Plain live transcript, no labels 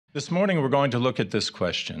This morning, we're going to look at this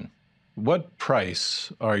question. What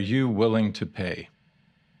price are you willing to pay?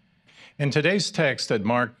 In today's text at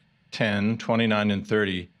Mark 10, 29 and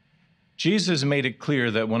 30, Jesus made it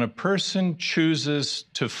clear that when a person chooses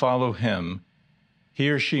to follow him, he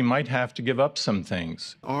or she might have to give up some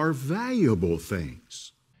things. Are valuable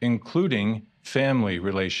things. Including family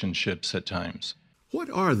relationships at times. What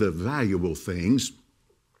are the valuable things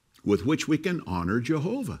with which we can honor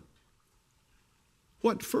Jehovah?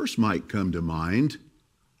 What first might come to mind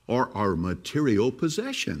are our material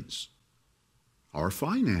possessions, our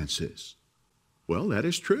finances. Well, that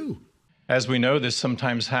is true. As we know, this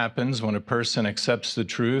sometimes happens when a person accepts the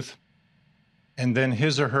truth and then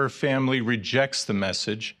his or her family rejects the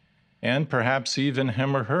message, and perhaps even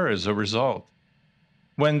him or her as a result.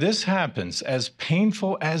 When this happens, as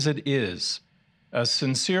painful as it is, a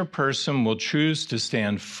sincere person will choose to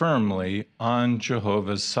stand firmly on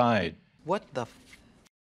Jehovah's side. What the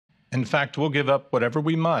In fact, we'll give up whatever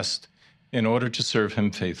we must in order to serve him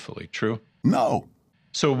faithfully. True? No.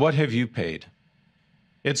 So what have you paid?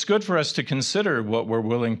 It's good for us to consider what we're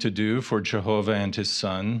willing to do for Jehovah and his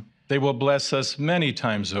Son. They will bless us many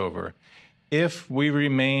times over if we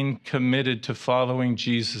remain committed to following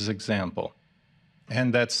Jesus' example.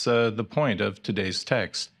 And that's the point of today's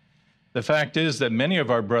text. The fact is that many of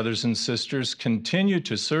our brothers and sisters continue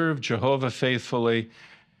to serve Jehovah faithfully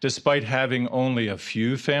despite having only a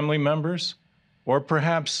few family members, or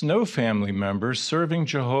perhaps no family members serving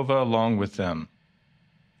Jehovah along with them.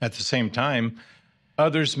 At the same time,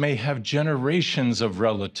 others may have generations of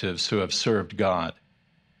relatives who have served God,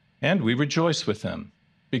 and we rejoice with them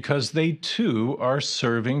because they too are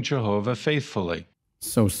serving Jehovah faithfully.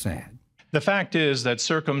 So sad. The fact is that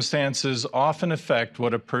circumstances often affect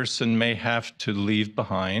what a person may have to leave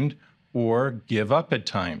behind or give up at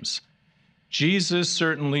times. Jesus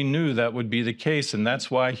certainly knew that would be the case, and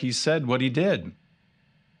that's why he said what he did.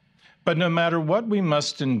 But no matter what we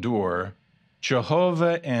must endure,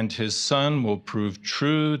 Jehovah and his Son will prove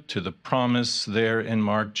true to the promise there in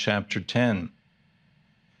Mark chapter 10.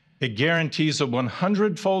 It guarantees a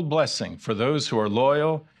 100-fold blessing for those who are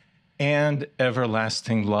loyal and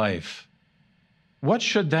everlasting life. What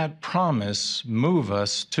should that promise move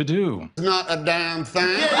us to do? Not a damn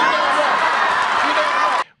thing.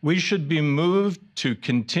 We should be moved to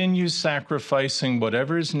continue sacrificing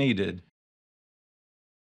whatever is needed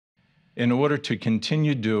in order to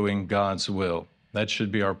continue doing God's will. That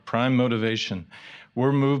should be our prime motivation.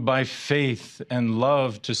 We're moved by faith and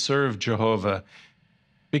love to serve Jehovah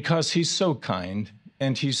because he's so kind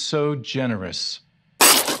and he's so generous.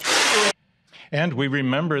 And we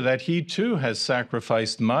remember that he too has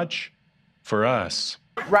sacrificed much for us.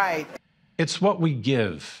 Right. It's what we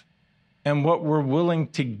give and what we're willing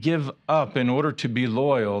to give up in order to be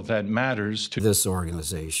loyal that matters to This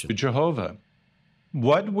organization. Jehovah.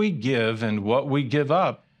 What we give and what we give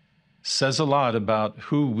up says a lot about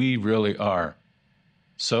who we really are.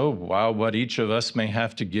 So while what each of us may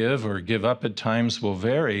have to give or give up at times will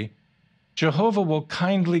vary, Jehovah will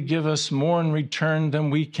kindly give us more in return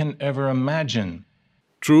than we can ever imagine.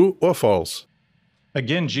 True or false?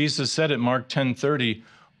 Again, Jesus said at Mark 10:30,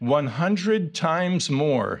 100 times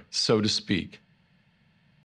more, so to speak.